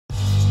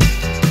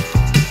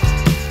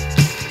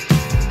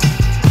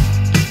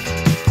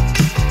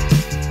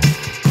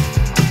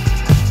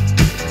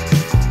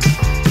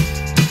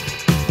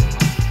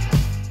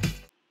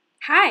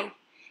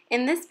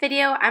In this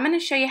video, I'm going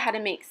to show you how to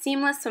make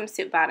seamless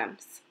swimsuit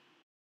bottoms.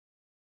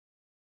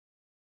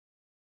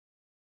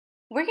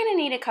 We're going to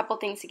need a couple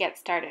things to get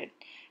started.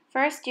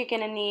 First, you're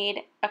going to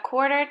need a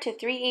 1/4 to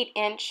 3/8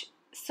 inch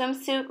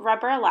swimsuit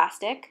rubber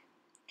elastic,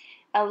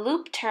 a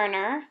loop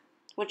turner,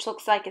 which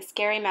looks like a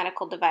scary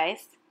medical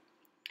device,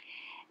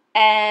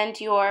 and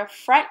your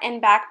front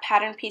and back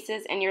pattern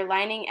pieces and your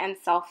lining and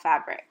self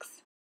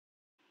fabrics.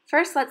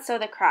 First, let's sew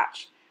the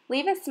crotch.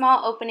 Leave a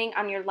small opening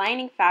on your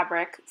lining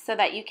fabric so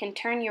that you can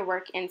turn your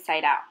work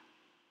inside out.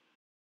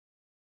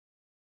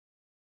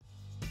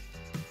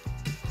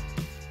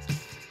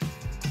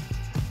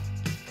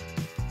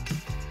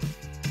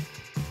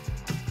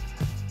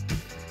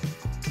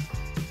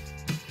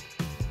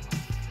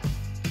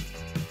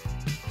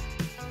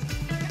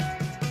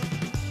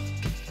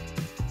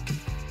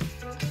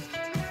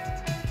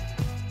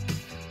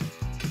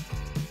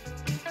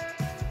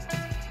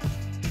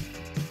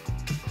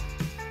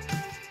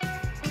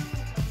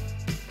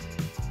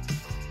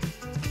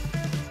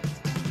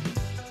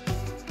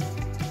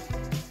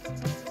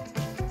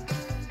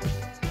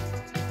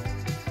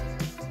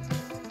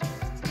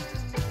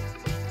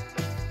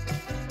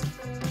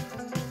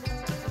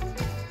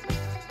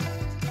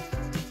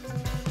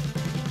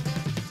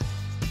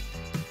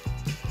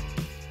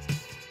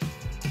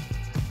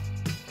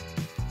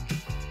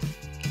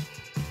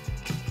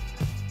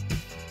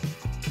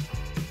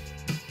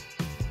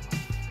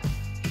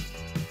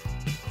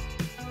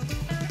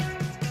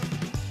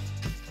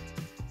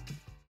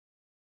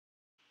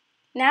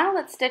 Now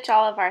let's stitch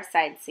all of our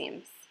side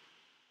seams.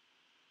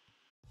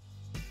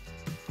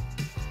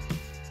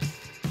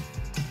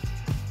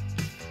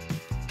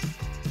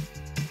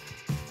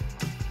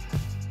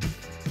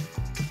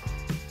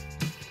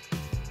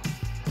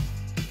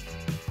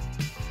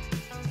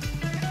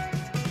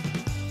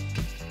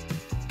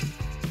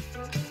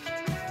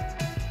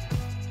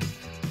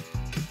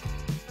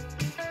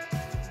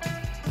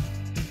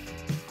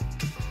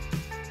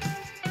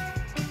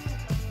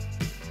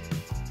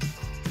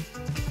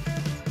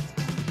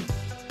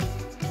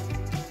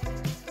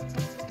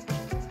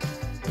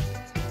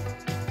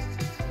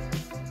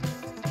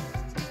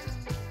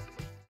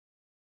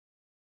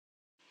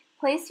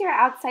 Place your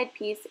outside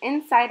piece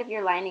inside of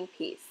your lining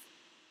piece.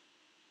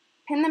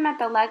 Pin them at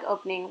the leg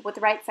opening with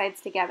right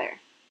sides together.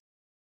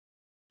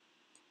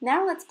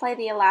 Now let's apply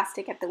the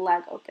elastic at the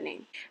leg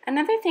opening.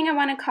 Another thing I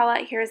want to call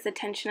out here is the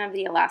tension of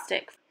the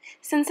elastic.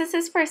 Since this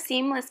is for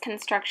seamless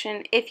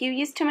construction, if you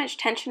use too much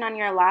tension on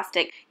your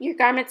elastic, your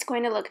garment's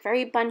going to look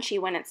very bunchy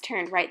when it's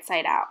turned right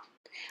side out.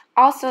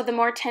 Also, the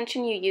more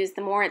tension you use,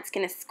 the more it's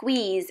going to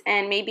squeeze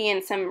and maybe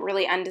in some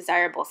really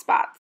undesirable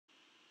spots.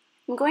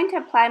 I'm going to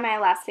apply my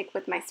elastic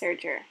with my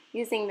serger,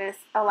 using this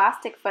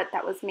elastic foot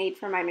that was made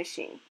for my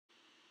machine.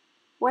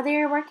 Whether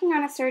you're working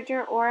on a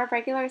serger or a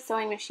regular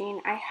sewing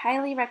machine, I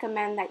highly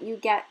recommend that you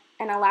get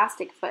an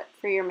elastic foot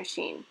for your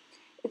machine.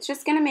 It's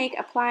just going to make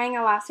applying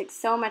elastic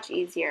so much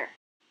easier.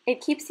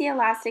 It keeps the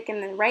elastic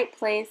in the right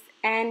place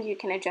and you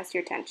can adjust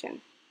your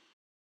tension.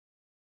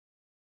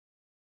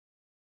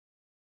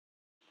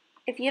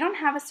 If you don't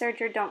have a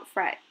serger, don't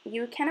fret.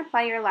 You can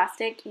apply your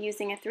elastic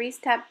using a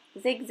 3-step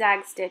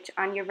zigzag stitch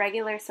on your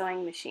regular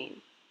sewing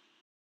machine.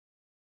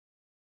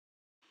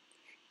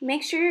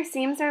 Make sure your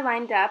seams are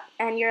lined up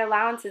and your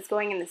allowance is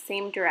going in the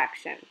same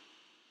direction.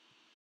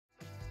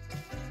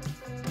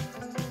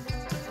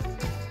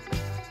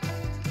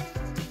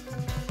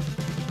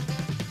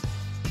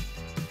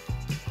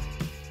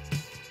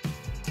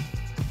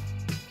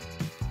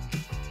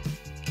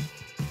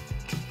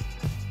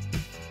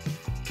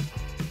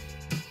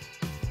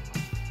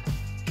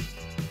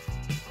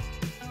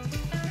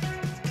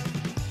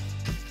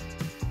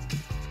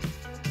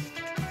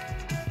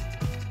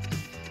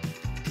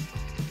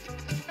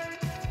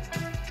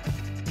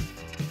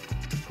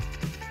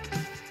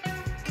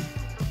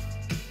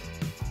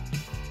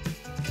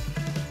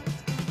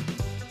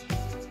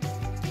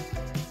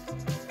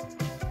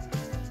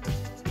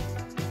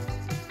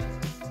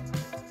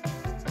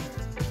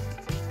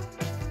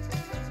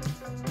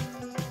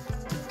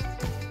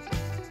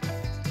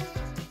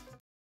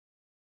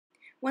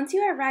 Once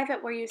you arrive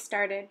at where you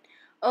started,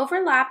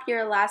 overlap your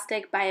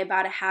elastic by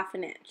about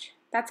 1/2 inch.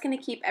 That's going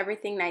to keep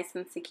everything nice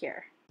and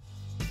secure.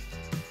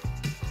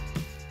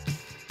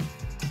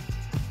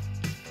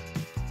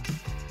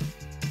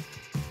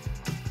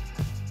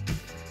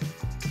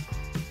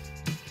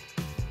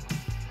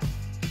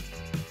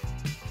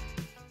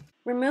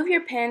 Remove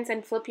your pins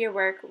and flip your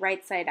work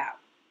right side out.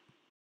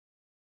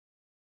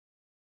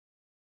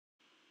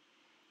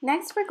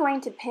 Next, we're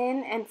going to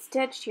pin and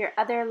stitch your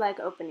other leg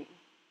opening.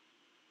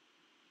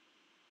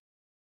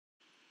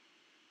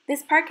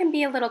 This part can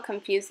be a little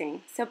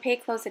confusing, so pay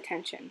close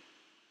attention.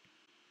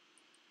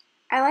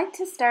 I like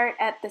to start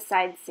at the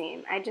side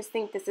seam. I just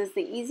think this is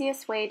the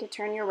easiest way to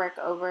turn your work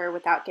over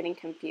without getting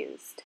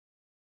confused.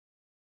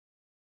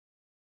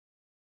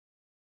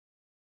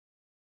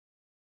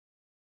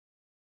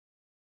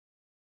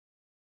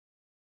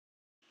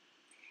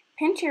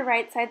 Pinch your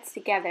right sides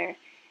together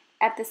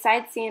at the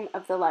side seam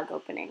of the leg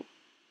opening.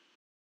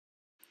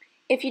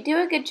 If you do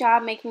a good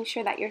job making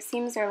sure that your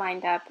seams are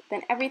lined up,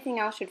 then everything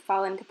else should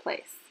fall into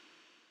place.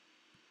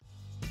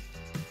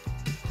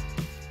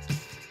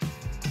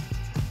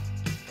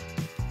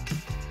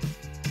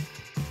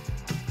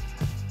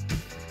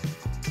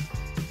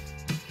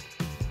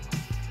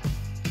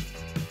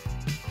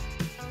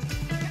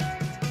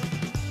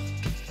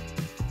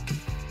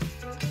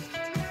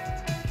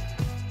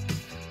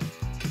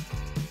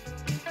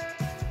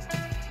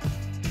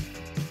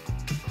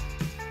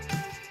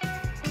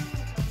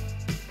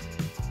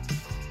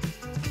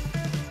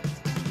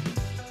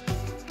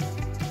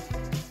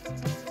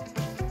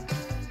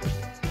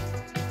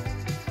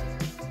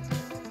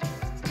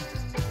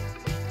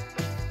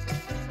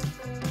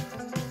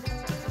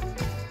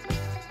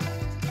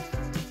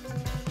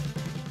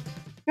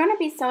 You're going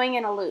to be sewing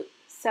in a loop,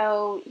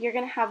 so you're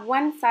going to have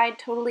one side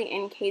totally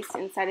encased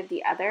inside of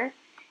the other,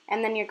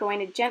 and then you're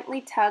going to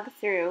gently tug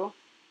through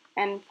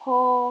and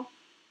pull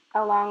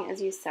along as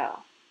you sew.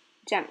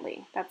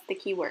 Gently, that's the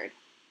key word.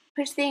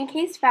 Push the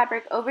encased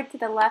fabric over to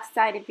the left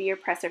side of your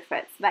presser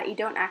foot so that you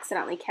don't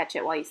accidentally catch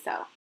it while you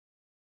sew.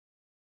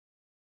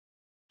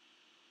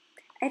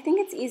 I think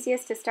it's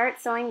easiest to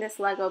start sewing this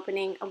leg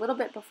opening a little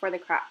bit before the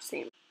crotch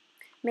seam.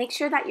 Make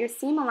sure that your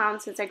seam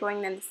allowances are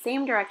going in the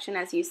same direction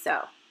as you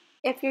sew.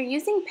 If you're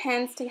using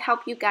pins to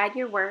help you guide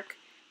your work,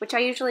 which I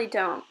usually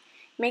don't,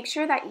 make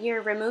sure that you're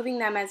removing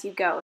them as you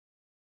go.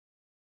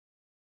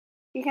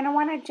 You're going to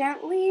want to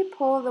gently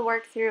pull the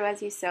work through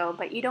as you sew,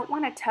 but you don't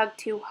want to tug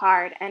too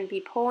hard and be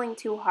pulling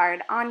too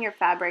hard on your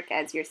fabric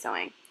as you're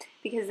sewing,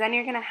 because then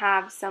you're going to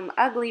have some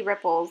ugly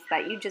ripples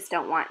that you just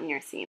don't want in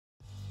your seam.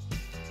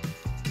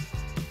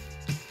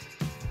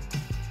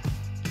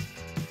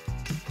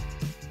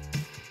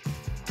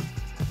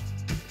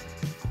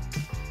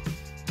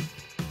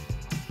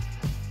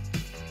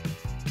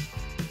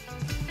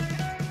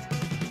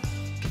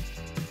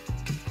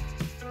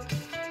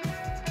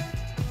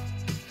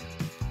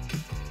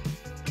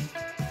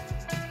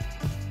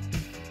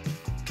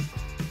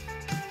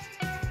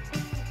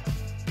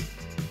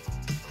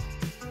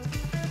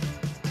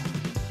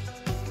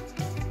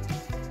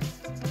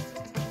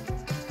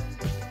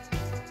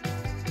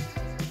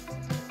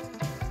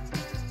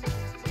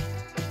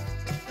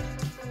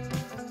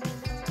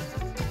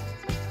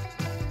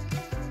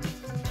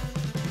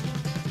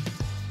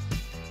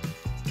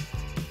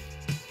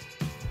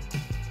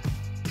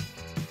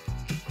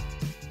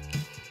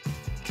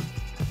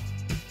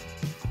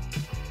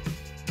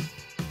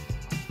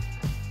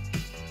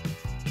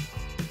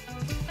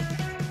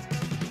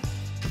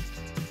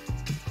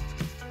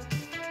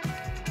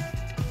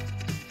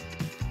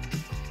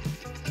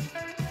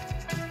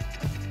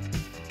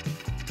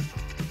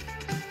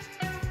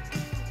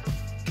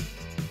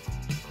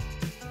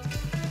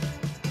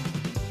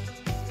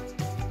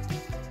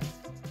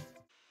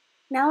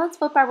 Now let's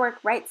flip our work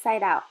right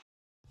side out.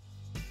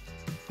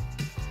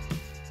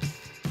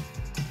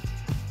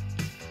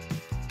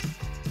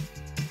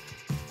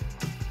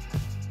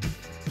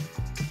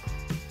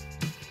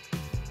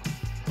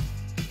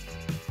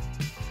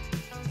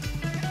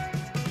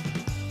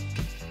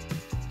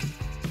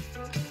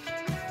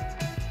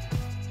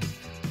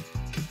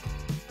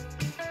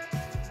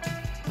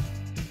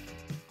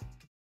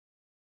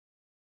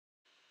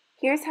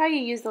 Here's how you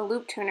use the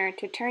loop turner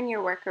to turn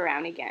your work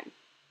around again.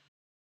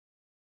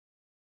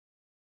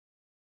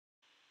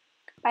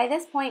 By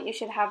this point, you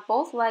should have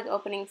both leg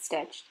openings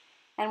stitched,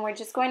 and we're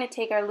just going to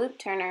take our loop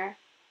turner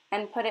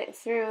and put it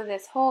through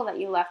this hole that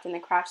you left in the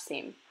crotch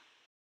seam.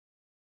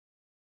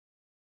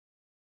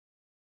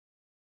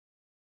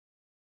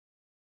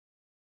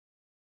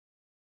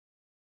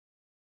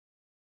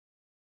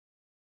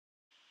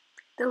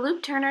 The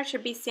loop turner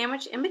should be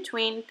sandwiched in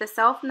between the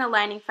self and the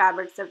lining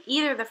fabrics of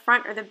either the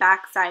front or the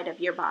back side of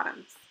your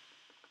bottoms.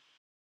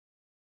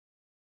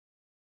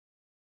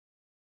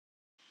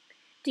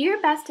 Do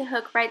your best to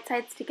hook right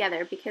sides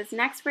together, because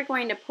next we're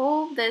going to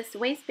pull this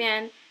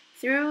waistband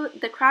through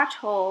the crotch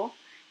hole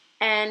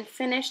and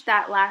finish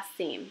that last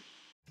seam.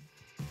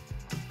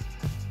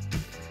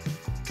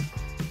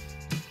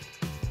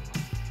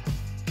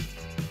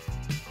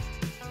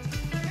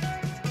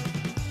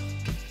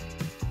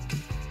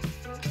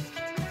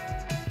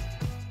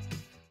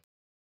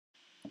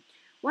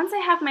 Once I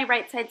have my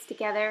right sides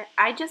together,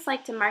 I just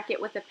like to mark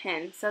it with a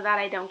pin so that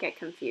I don't get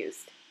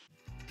confused.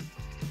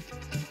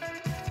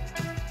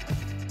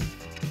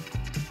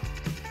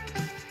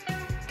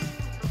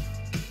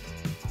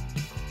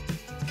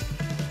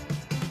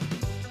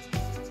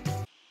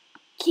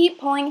 Keep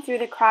pulling through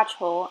the crotch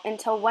hole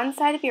until one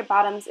side of your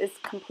bottoms is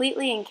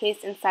completely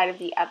encased inside of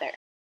the other.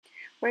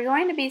 We're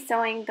going to be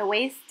sewing the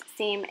waist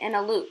seam in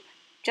a loop,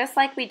 just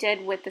like we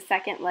did with the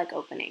second leg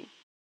opening.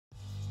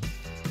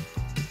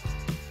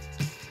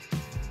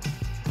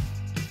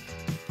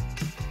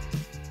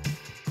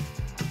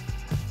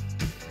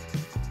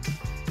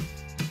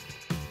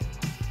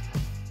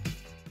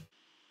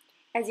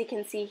 As you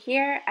can see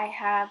here, I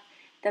have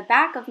the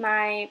back of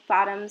my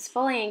bottoms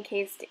fully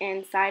encased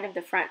inside of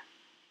the front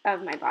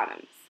of my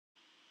bottoms.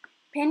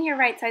 Pin your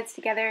right sides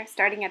together,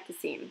 starting at the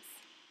seams.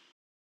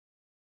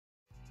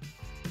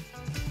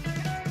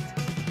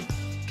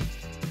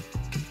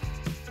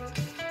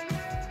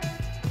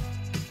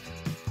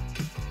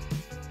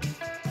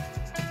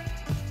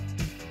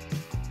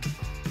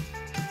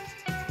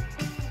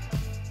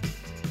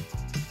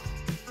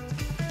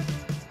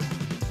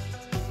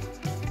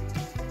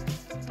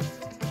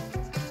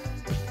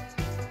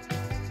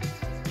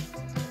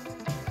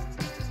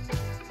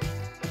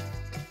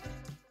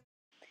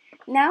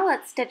 Now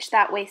let's stitch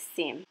that waist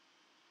seam.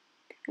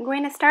 I'm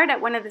going to start at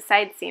one of the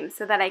side seams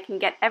so that I can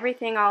get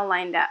everything all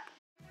lined up.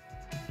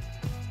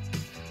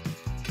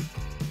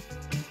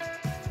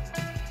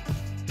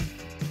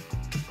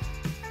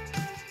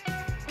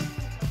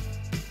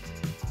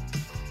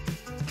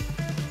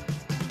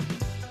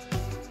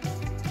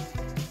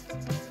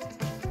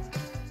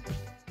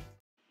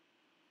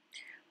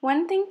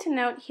 One thing to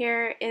note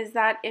here is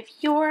that if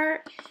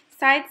your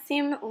side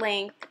seam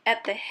length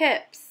at the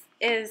hips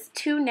is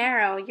too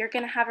narrow, you're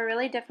going to have a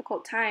really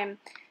difficult time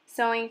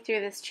sewing through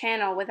this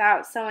channel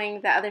without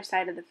sewing the other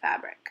side of the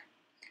fabric.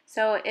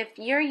 So if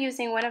you're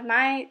using one of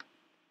my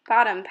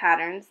bottom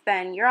patterns,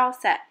 then you're all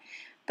set.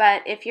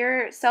 But if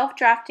you're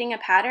self-drafting a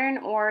pattern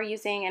or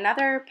using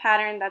another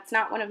pattern that's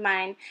not one of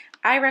mine,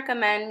 I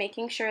recommend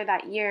making sure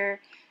that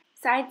your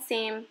side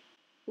seam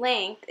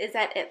length is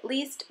at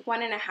least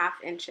 1.5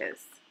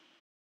 inches.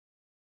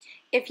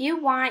 If you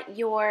want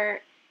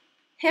your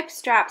hip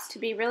straps to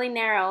be really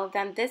narrow,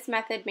 then this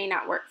method may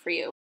not work for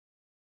you.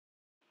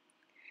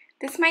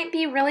 This might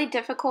be really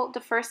difficult the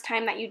first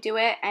time that you do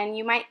it, and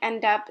you might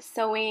end up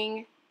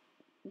sewing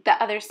the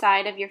other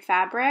side of your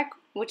fabric,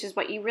 which is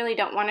what you really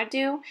don't want to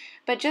do.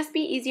 But just be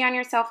easy on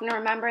yourself and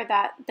remember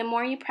that the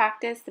more you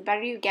practice, the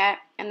better you get,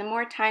 and the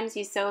more times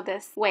you sew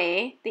this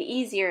way, the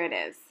easier it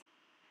is.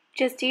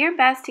 Just do your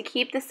best to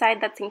keep the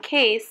side that's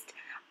encased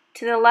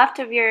to the left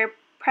of your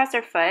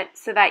presser foot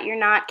so that you're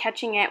not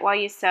catching it while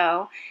you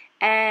sew,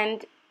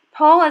 and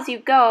pull as you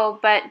go,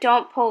 but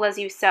don't pull as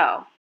you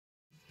sew.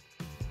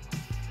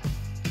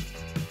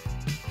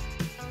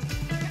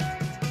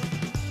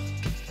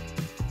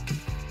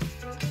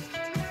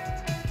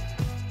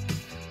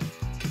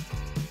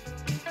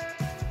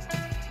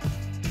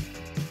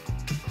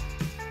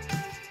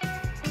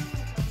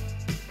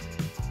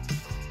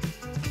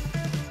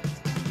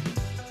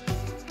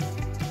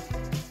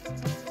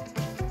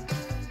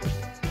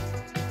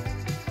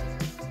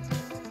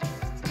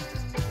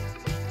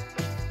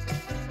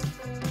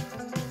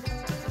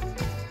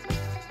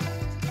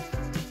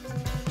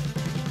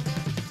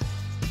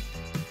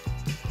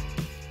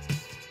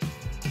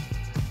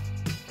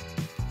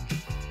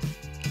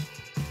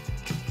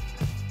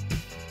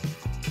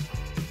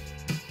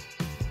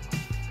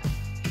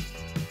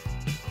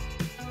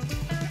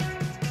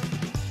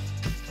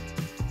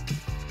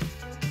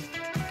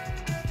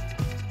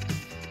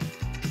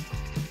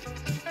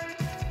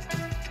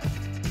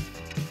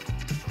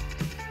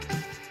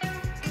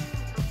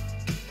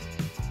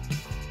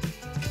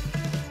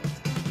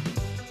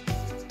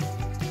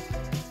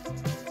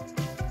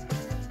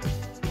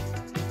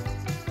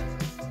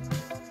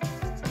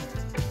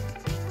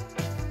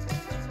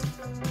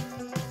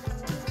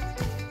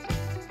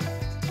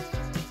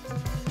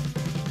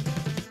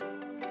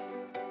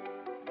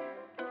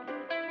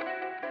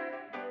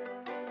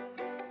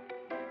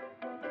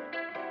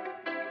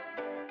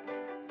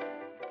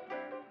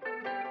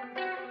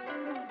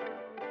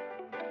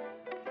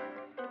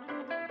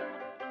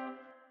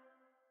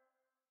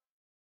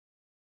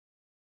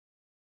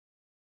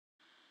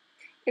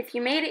 If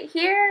you made it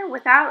here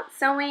without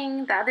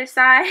sewing the other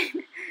side,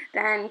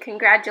 then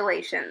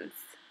congratulations.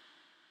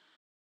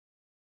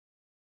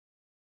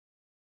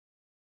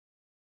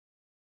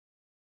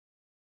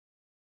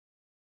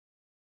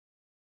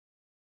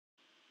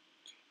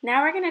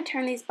 Now we're going to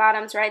turn these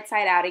bottoms right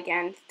side out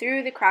again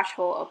through the crotch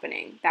hole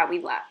opening that we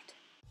left.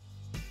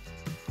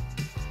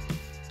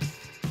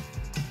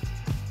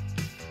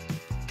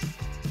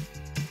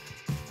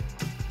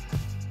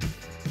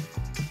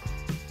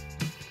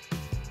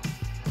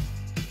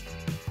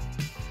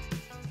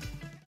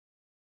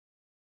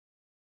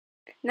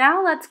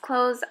 Now let's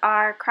close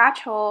our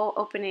crotch hole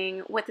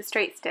opening with a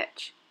straight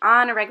stitch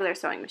on a regular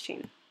sewing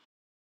machine.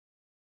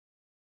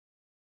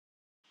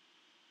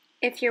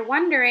 If you're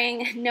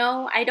wondering,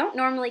 no, I don't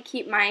normally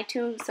keep my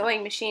two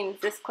sewing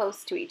machines this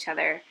close to each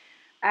other.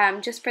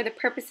 Just for the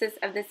purposes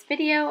of this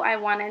video, I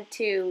wanted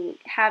to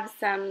have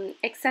some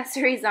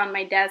accessories on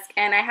my desk,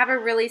 and I have a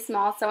really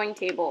small sewing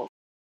table.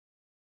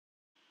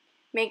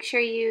 Make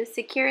sure you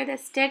secure the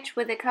stitch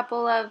with a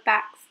couple of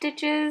back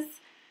stitches,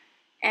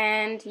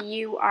 and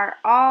you are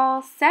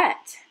all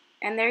set.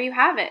 And there you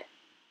have it.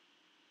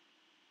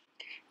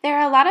 There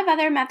are a lot of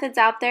other methods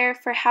out there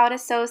for how to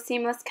sew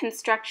seamless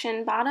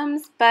construction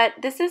bottoms, but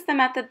this is the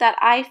method that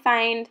I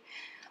find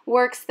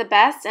works the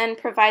best and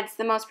provides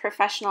the most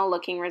professional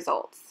looking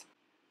results.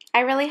 I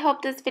really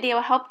hope this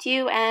video helped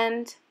you,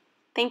 and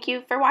thank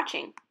you for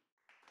watching.